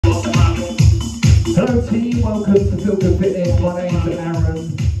Hello team, welcome to Feel Good Fitness. My name's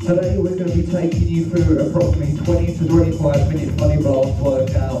Aaron. Today we're going to be taking you through approximately 20 to 25 minute body blast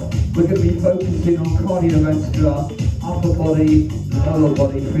workout. We're going to be focusing on cardiovascular, upper body, lower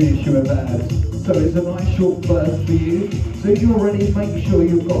body, finishing with abs. So it's a nice short burst for you. So if you're ready, make sure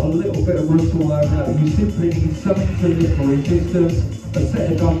you've got a little bit of room to work out. You simply need something to lift for resistance, a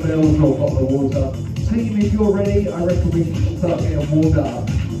set of dumbbells or a bottle of water. Team, if you're ready, I reckon we should start getting warmed up.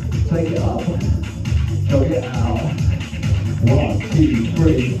 Take it up. Jog it out. 1, 2,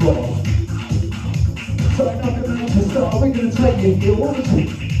 3, 4. So enough of that to start. We're going to take your heels,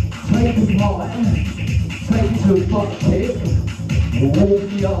 take them high, take it to a butt kick, walk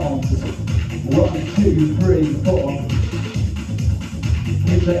the arms. 1, 2, 3, 4.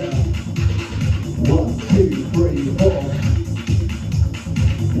 Get there. 1, 2, 3, 4.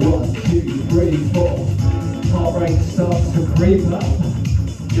 1, 2, 3, 4. Heart rate starts to creep up.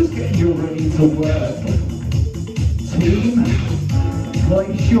 Just getting you ready to work. Team,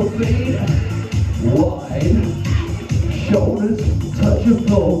 place your feet wide, shoulders touch the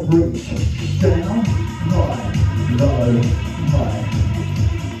floor, reach down, high, low, high.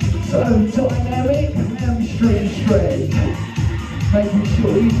 So dynamic hamstring stretch. Making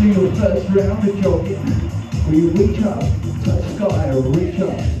sure you do your first round of jogging where you reach up, touch sky, reach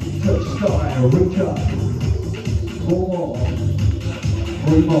up, touch sky, reach up. 4 more.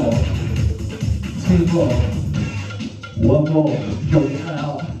 3 more, 2 more, 1 more, jog it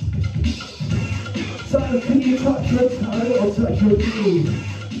out. So can you touch your toe or touch your knee?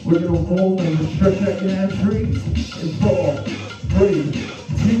 We're going to warm and stretch out your hamstrings in 4, 3,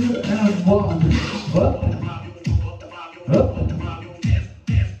 2 and 1. Up, up,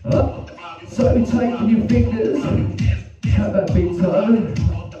 up. So take your fingers, tap that big toe.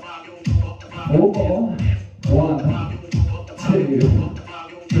 4 more, 1, 2,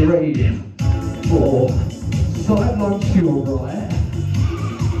 3, 4. Side lunge to your right.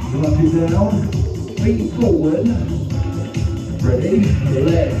 Lunge it down. Feet forward. Ready?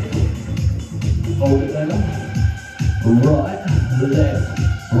 Left. Hold it down. Right, left,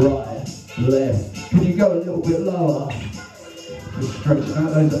 right, left. Can you go a little bit lower? Just stretching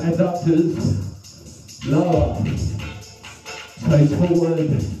out those adductors. Lower. Toes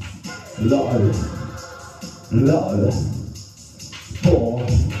forward. Low. Low. 4,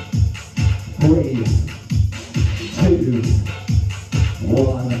 3, 2,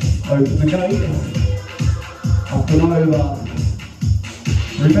 1. Open the gate. Up and over.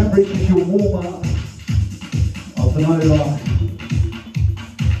 Remember, it's just your warm up. Up and over.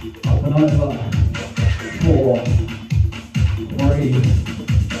 Up and over. 4, 3,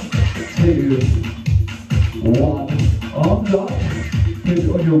 2, 1. Arms up. Pivot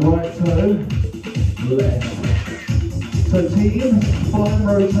on your right toe. Left. So team, spine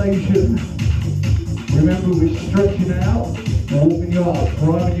rotation. Remember, we're stretching out, warming you up,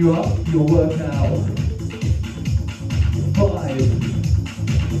 priming you up for your workout. 5,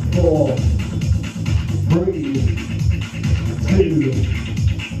 4, 3, 2,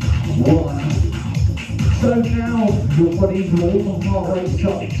 1. So now your body's warm, heart rate's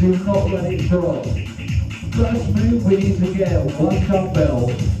up. Do not let it drop. First move, we need to get 1 dumbbell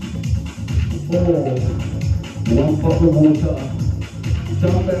or 1 bottle of water.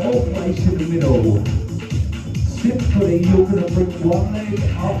 Dumbbell placed in the middle. Simply, you're going to bring one leg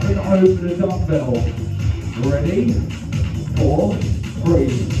up and over the dumbbell. Ready? 4, 3,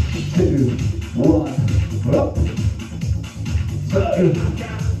 2, 1. Up.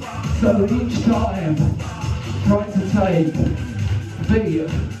 So each time, try to take feet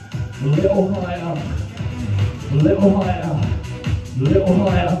a little higher, little higher, little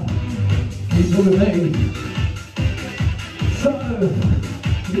higher. Keep with me. So,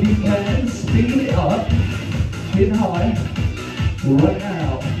 if you can, speed it up, chin high, right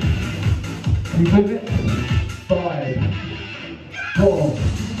out. Keep with it. 5, 4,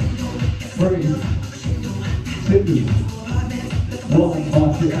 3, 2, 1.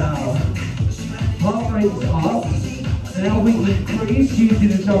 March it out. Heart rate's up. Now we increase using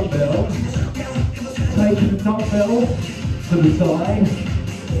the dumbbell. Taking the dumbbell to the side.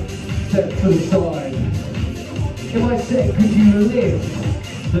 Step to the side. If I said, could you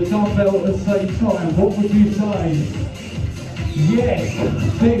lift the dumbbell at the same time, what would you say? Yes,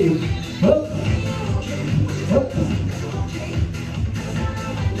 team. Up, up.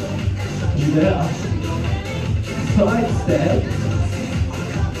 Yeah. Side step.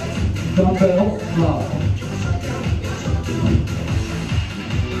 Dumbbell up.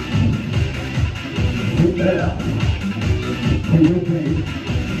 Get there. Be with me.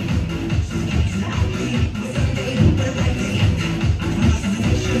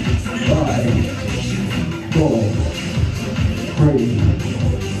 5,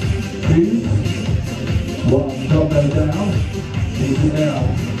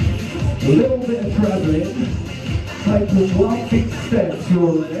 in. Take one big step to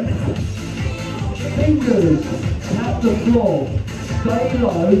your left. Fingers tap the floor. Stay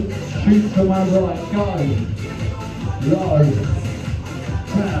low. Shoot to my right. Go. Low.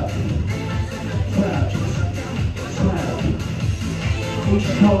 Tap. Tap. Tap. Each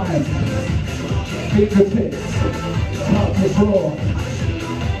time. Fingertips. Tap the floor.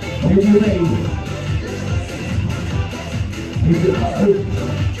 Here you lead. Here you go.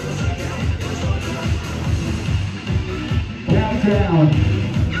 Countdown.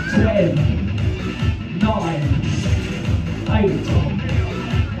 10, 9, 8,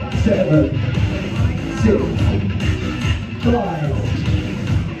 7, 6, 5,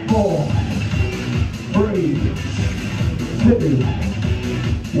 4, 3, 2,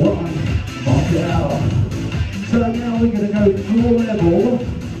 1. Mark it out. So now we're going to go floor level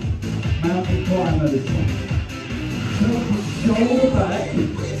mountain climbers. Shoulder back,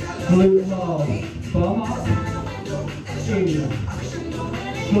 glute half, bum up, in,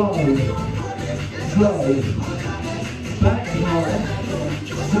 slow, slow, back high,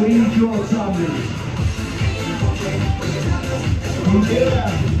 squeeze your tummy. Yeah.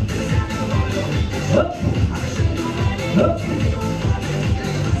 Up, up,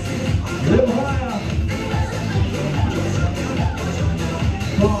 little higher.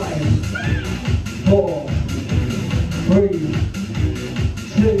 5, 4, 3,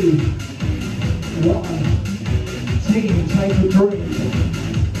 2, 1. Team, take a drink.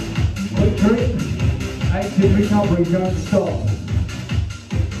 Quick drink. Active recovery, don't stop.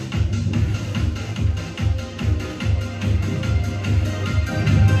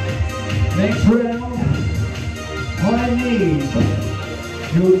 Next round, high knees.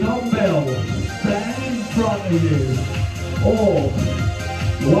 Your dumbbells stand in front of you. Or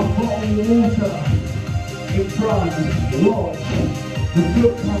one bottle of water in front. Watch. The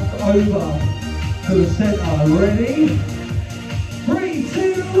foot comes over to the center. Ready? 3,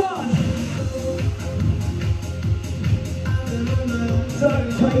 2, 1. So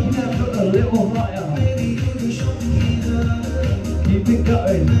taking that foot a little higher. Keep it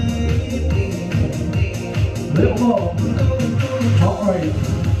going. A little more. Heart rate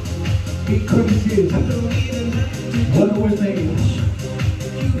increases. Work with me.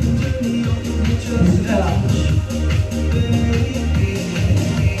 Now.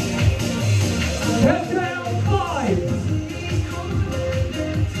 Countdown. 5,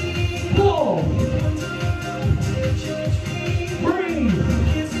 4, 3,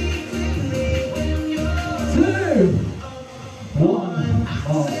 2, 1.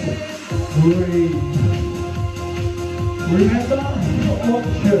 Up. Breathe. Remember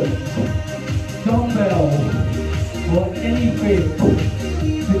options. Dumbbells or anything to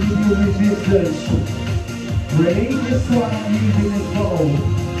give you resistance. Ready? This one I'm using this bottle.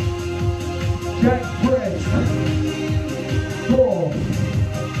 Jack press. 4,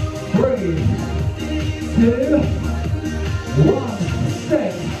 3, 2, 1.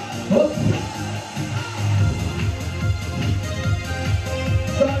 Step up.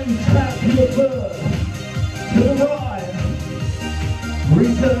 Don't tap your foot to the right.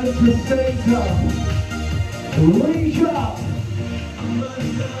 Return to center. Reach up.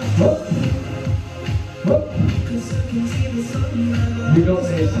 Up. Up. You got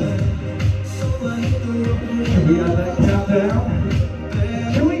this. Should we have that countdown?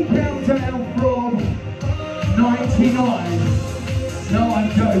 Should we count down from 99? No, I'm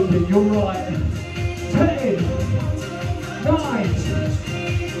joking, you're right. 10, 9,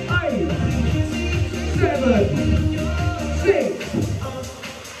 8, 7, 6,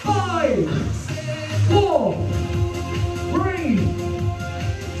 5, 4, 3,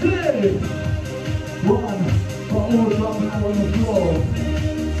 2, 1. Got all the dumbbells on the floor.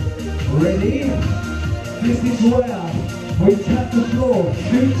 Ready? This is where we tap the floor.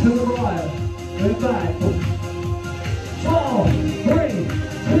 Shoot to the right. Then back. 4, 3,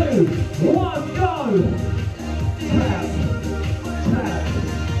 2, 1. Go. Tap. Tap.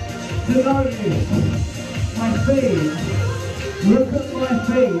 To notice my feet. Look at my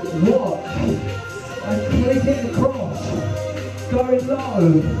feet. Watch. I'm clicking across. Going low.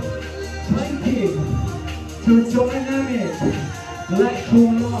 Taking to a dynamic lateral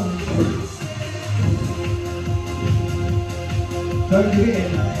lunge. Don't forget.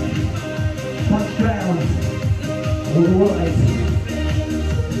 Punch down. All the way.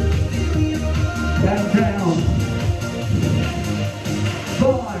 Down, down. 5,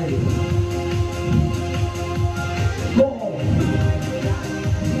 4,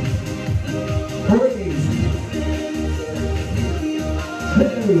 3,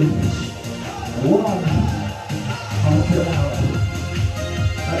 2, 1. Punch it out.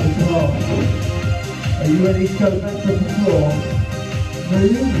 At the top. you ready to go back to the floor?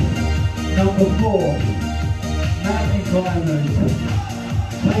 Move. Number 4. Mountain climbers.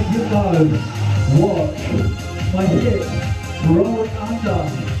 Take it low. Watch. My hip. Roll it under.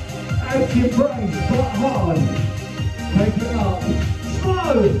 Active brace, but hard. Take it up.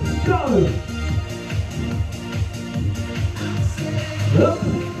 Slow. Go. Up.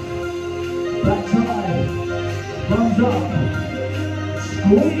 Back side. Thumbs up.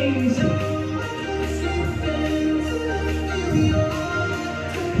 Squeeze.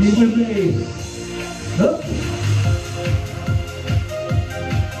 Keep with me. Up.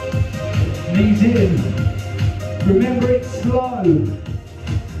 Knees in. Remember it's slow.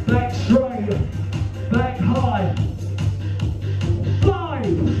 Back straight. Back high. 5,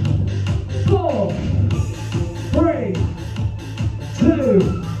 4, 3, 2,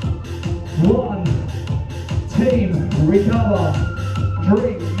 1. Team, recover.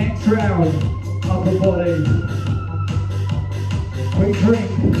 Drink, next round. Upper body. Quick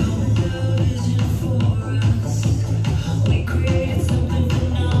drink.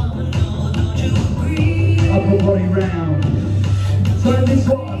 Upper body round. So this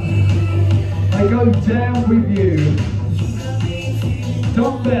one, I go down with you.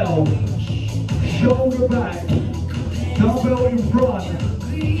 Dumbbell, shoulder back, dumbbell in front,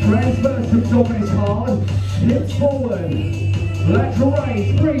 transverse abdomen is hard, hips forward, lateral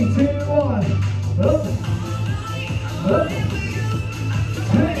raise, 3, 2, 1, up, up,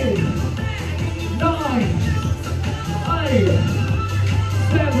 10, 9, 8,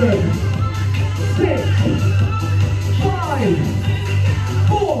 7, 6, 5,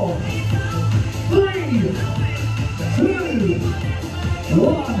 4, 3, 2,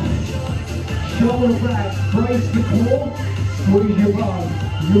 1. Shoulder back, brace the core, squeeze your bum.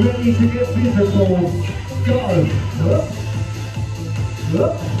 You ready to get physical? Go. Up.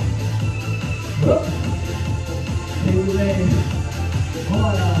 Up. Up. Keep it in.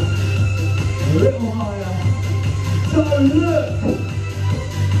 Higher. A little higher. So look.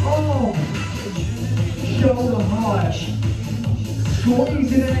 Arm. Shoulder high.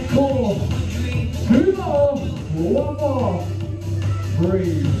 Squeezing that core. 2 more. 1 more.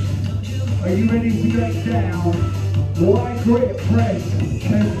 Breathe. Are you ready to get down? Wide grip, press,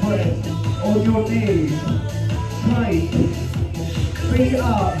 chest press on your knees. Tight. Feet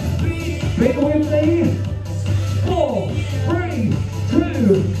up. Feet with me. 4, 3, 2,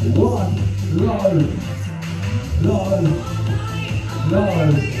 1. Low. Low. Low.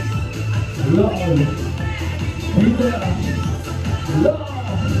 Low. Keep it up. Low.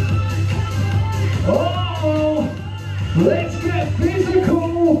 Oh! Let's get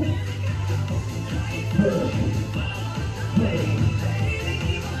physical! Push, push,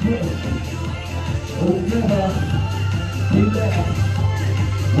 push. All together. Keep there.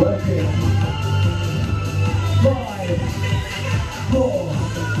 Work it. 5, 4,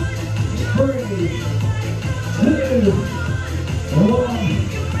 3, 2, 1.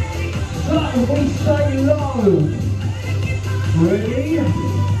 So we stay low. Ready?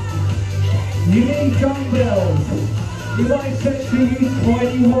 You need dumbbells. If I said to you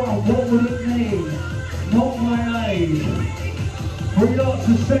 21, what would it mean? Not my age. Bring it up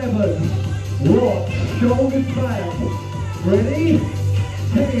to 7. Watch, shoulders back. Ready?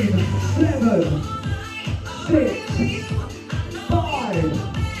 10, 7, 6, 5,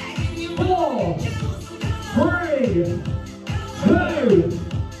 4, 3, 2,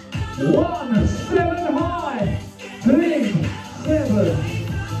 1. 7 high. 10, 7,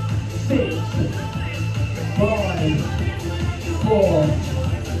 6, 5, 4,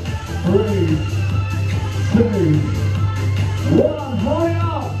 3, 2, 1. High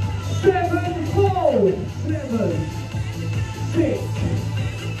up. 7, forward. 7, 6,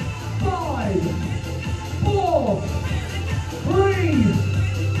 5, 4, 3,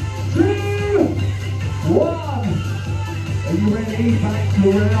 2, 1. Are you ready? Back to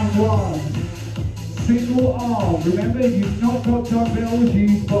round 1. Single arm. Remember, you've not got dumbbells,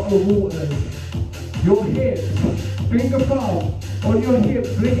 use bottle of water. Your hips, finger thumb on your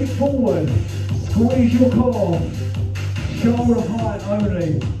hips, lift it forward. Squeeze your core. Shoulder height only.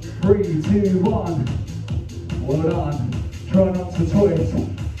 3, 2, 1. Well done. Try not to twist.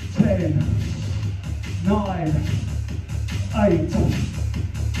 10, 9, 8,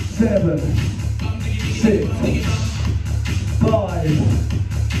 7, 6, 5,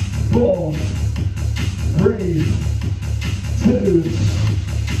 4, 3, 2,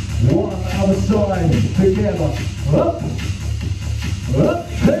 1. Other side together. Up, up.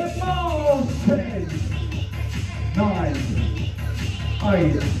 10 more. 10, 9,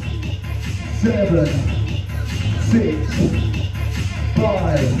 8, 7, 6,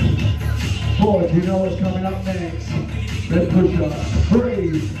 5, 4. You know what's coming up next. Then push up.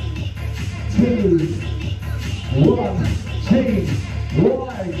 3, 2, 1. Team,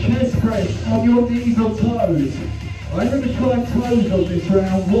 right, chest press on your knees or toes. I'm going to try toes on this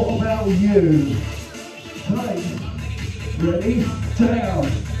round. What about you? Take. Ready? Down.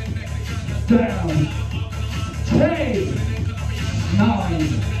 Down. 10, 9,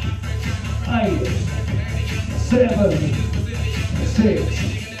 8, 7,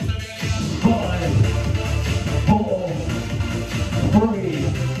 6, 5, 4, 3,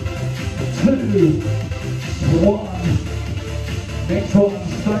 2, 1. Next one,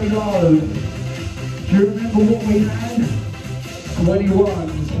 stay low. Do you remember what we had?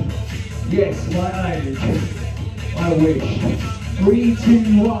 21s. Yes, my age. I wish. 3,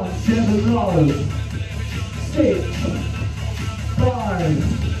 2, 1, 7 low. 6, 5,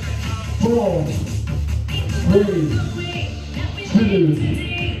 4, 3,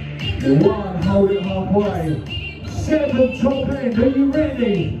 2, 1. Hold it halfway. 7 top end. Are you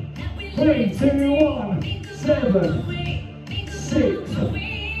ready? 3, 2, 1. 7, 6,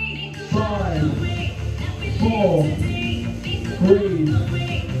 5, 4, 3,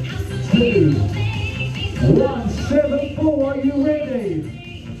 2, 1. 7, 4. Are you ready?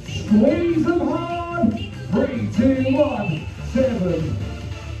 Squeeze them hard. 3, 2, 1. 7,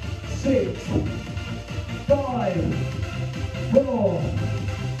 6, 5, 4,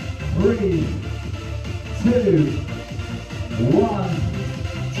 3, 2, 1.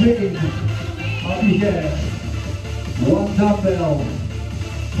 Team, up you get. 1 dumbbell.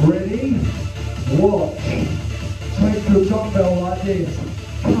 Ready? Watch. Take your dumbbell like this.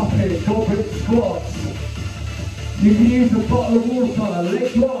 Cup it, goblet squats. You can use a bottle of water,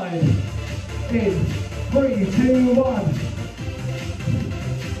 leg wide. In 3, 2, 1.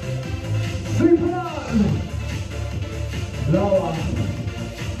 Super low. Lower.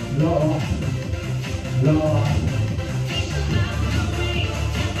 Lower. Lower.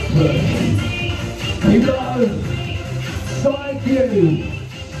 Push. You go. Side view.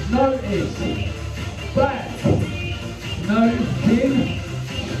 Notice. Back. Notice chin.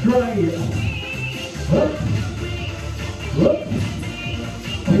 Straight. Up. Up.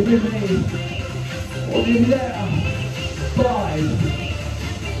 Keep your knee. Hold it down. 5,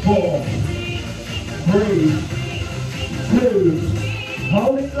 4, 3, 2.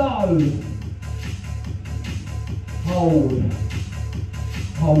 Hold it low. Hold.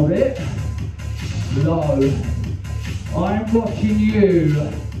 Hold it. Low. I'm watching you.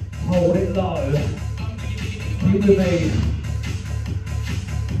 Hold it low. Keep with me.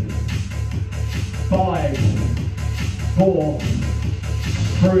 5, 4,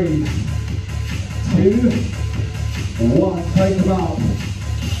 3, 2, 1. Take them up.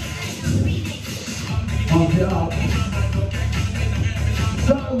 Pump it up.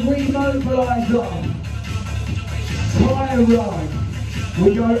 So remobilizer. Tire run. We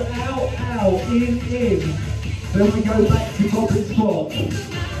go out, out, in. Then we go back to goblet squat.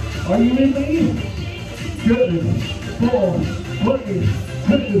 Are you with me? Good. 4, 3,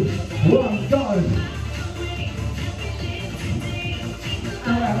 2, 1, go.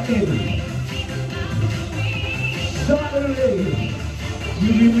 Out, in. Suddenly,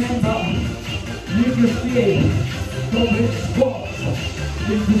 you remember, you just did goblet squats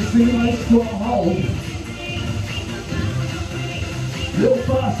into sumo squat hold. Little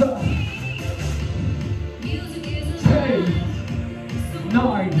faster. 10,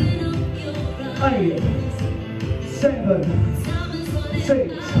 9, 8, 7,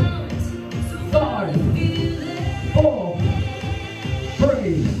 6, 5, 4,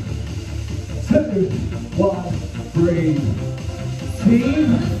 3, 2, 1, breathe. Team,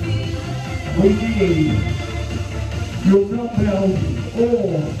 we need your dumbbell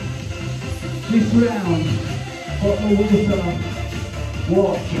or this round, bottle of water.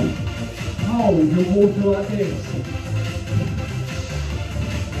 Watch. Hold your water like this.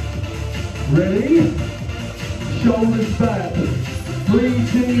 Ready? Shoulders back. 3,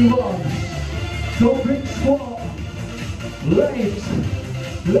 2, 1. Goblet squat. Legs.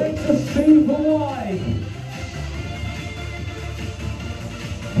 Legs are super wide.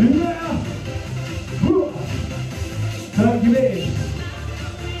 Yeah. Don't give in.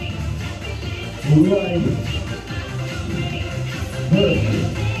 Right. Push.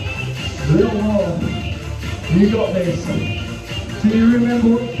 A little more. You got this. Do you remember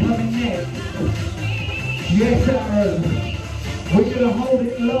what's coming next? Yes, Aaron. We're going to hold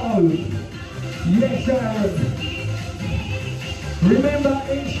it low. Yes, Aaron. Remember,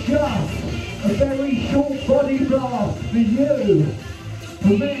 it's just a very short body blast for you.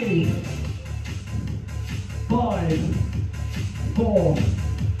 For me. 5, 4,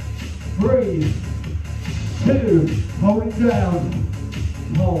 3, 2, hold it down,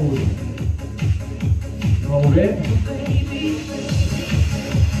 hold it,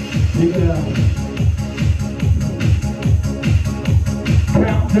 keep it out,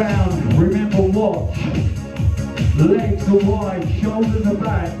 count down, remember watch, legs are wide, shoulders are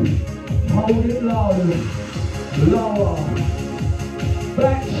back, hold it low, lower,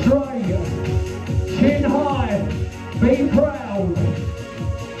 back straight, chin high, be proud,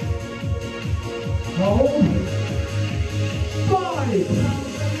 hold, 5,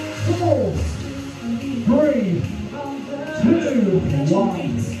 4, 3, 2, 1,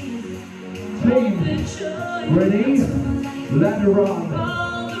 team, ready, ladder run,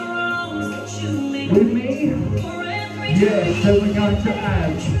 with me, yes, so we're going to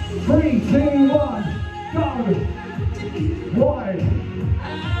abs, 3, 2, 1, go, wide,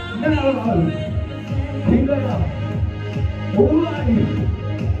 narrow, keep it up, away,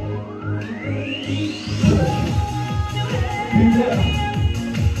 keep it up,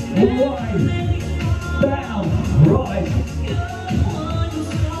 away, down, right,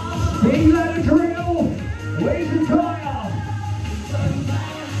 speed ladder drill, where's the tire,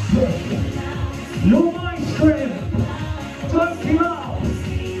 your mind strength, don't give up,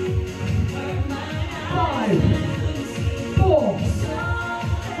 5, 4,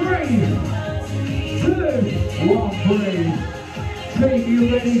 3, 2, 1, breathe. Team, you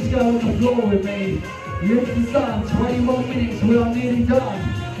ready to go on the floor with me? You've done 21 minutes, we are nearly done.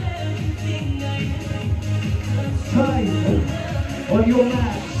 Take on your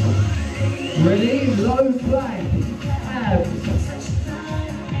mat. Ready? Low plank, abs.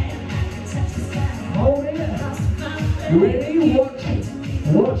 Hold it. Ready?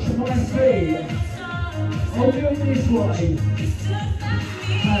 Watch my feet. I'll do it this way.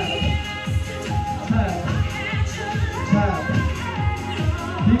 Tap, tap, tap.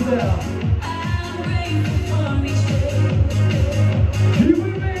 Keep it up. You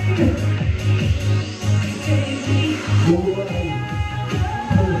with me? Away.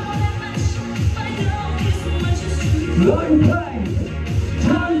 Low plank,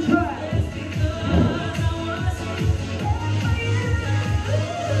 toe tap.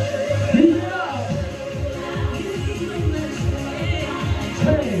 Keep it up.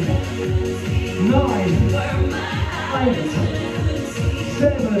 10, 9, 8,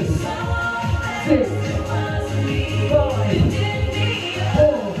 7, 6, 5,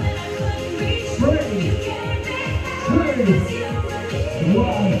 4, 3, 2,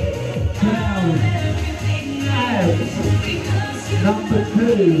 1, down, abs, number 2,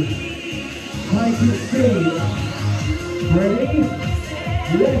 take a seat, ready,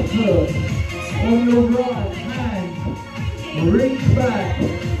 left foot, on your right hand, reach back,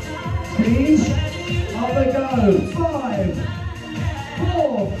 team, up they go, 5,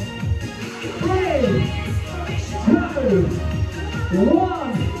 4, 3, 2,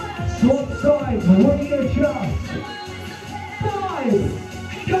 1, swap sides, readjust, 5,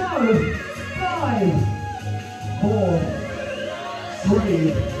 go, 5, 4,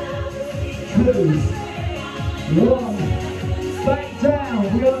 3, 2, 1, back down,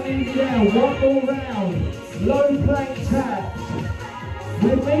 we are nearly down, one more round, low plank taps,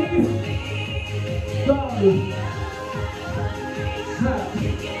 with me, go, tap,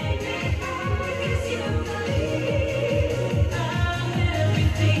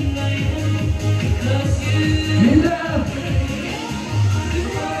 you there?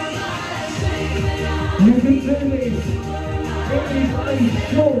 You can do this. It is a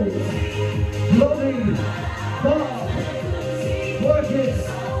short, bloody bar. Work it.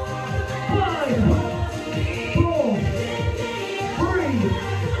 5, 4, 3,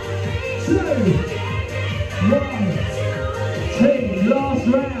 2, 1. Team, last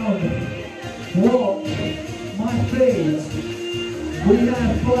round. Watch my feet. We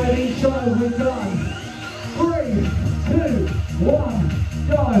have 5 each side. We're done. 3, 2, 1,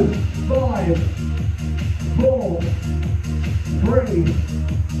 go. 5, 4, 3,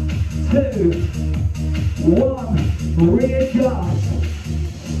 2, 1, readjust,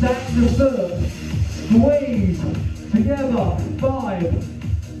 stack the foot, squeeze, together, 5,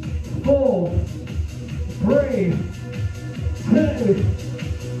 4, 3, 2,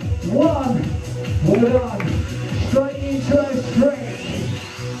 1, well done, straight into a stretch,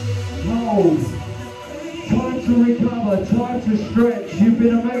 hold, time to recover, time to stretch, you've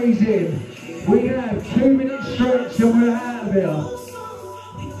been amazing. We have 2 minute stretch and we're out of here.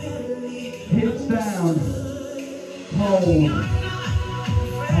 Hips down. Hold.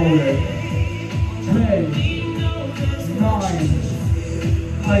 Hold it. 10, 9,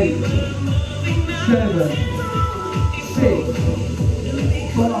 8, 7, 6,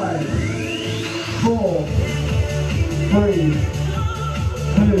 5, 4,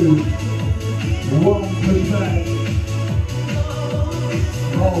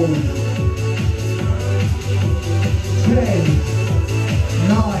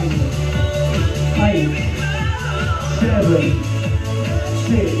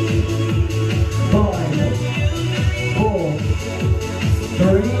 6, 5, 4,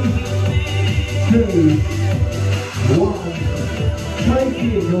 3, 2, 1.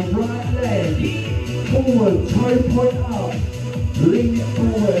 Taking your right leg forward, toe point up, lean it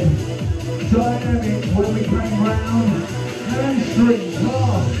forward. Dynamic when we came round, hamstring,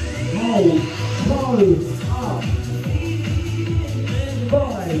 calf, hold, toe up.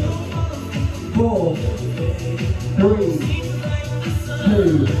 5, 4, 3,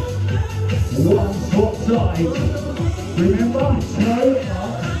 2, 1. Swap sides. Remember, toe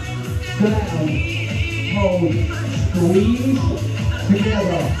up, down, hold, squeeze,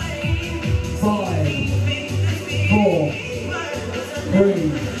 together. 5, 4, 3,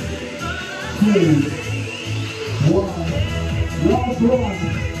 2, 1. Last one.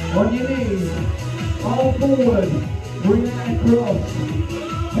 On your knees. Arm forward. Bring that across.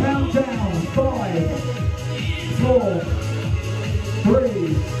 Count down. 5, 4, 3,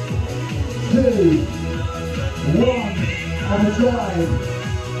 2, 1. Other side.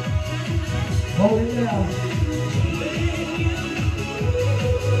 Hold it down.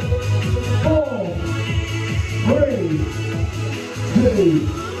 4, 3, 2,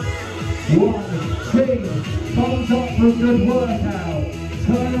 1. Team, thumbs up for a good workout.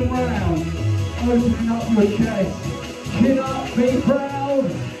 Turn around, opening up your chest. Chin up, be proud.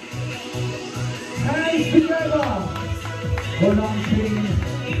 Hands together. Well done, team.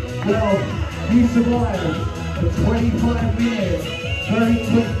 Well, you survived for 25 minutes. Very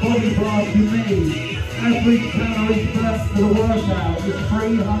quick body blast you need. Average calories burnt for the workout is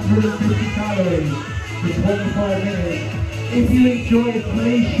 350 calories for 25 minutes. If you enjoyed,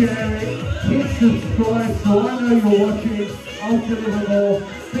 please share it. Hit subscribe so I know you're watching. I'll deliver more.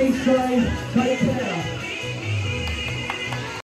 Be safe. Take care.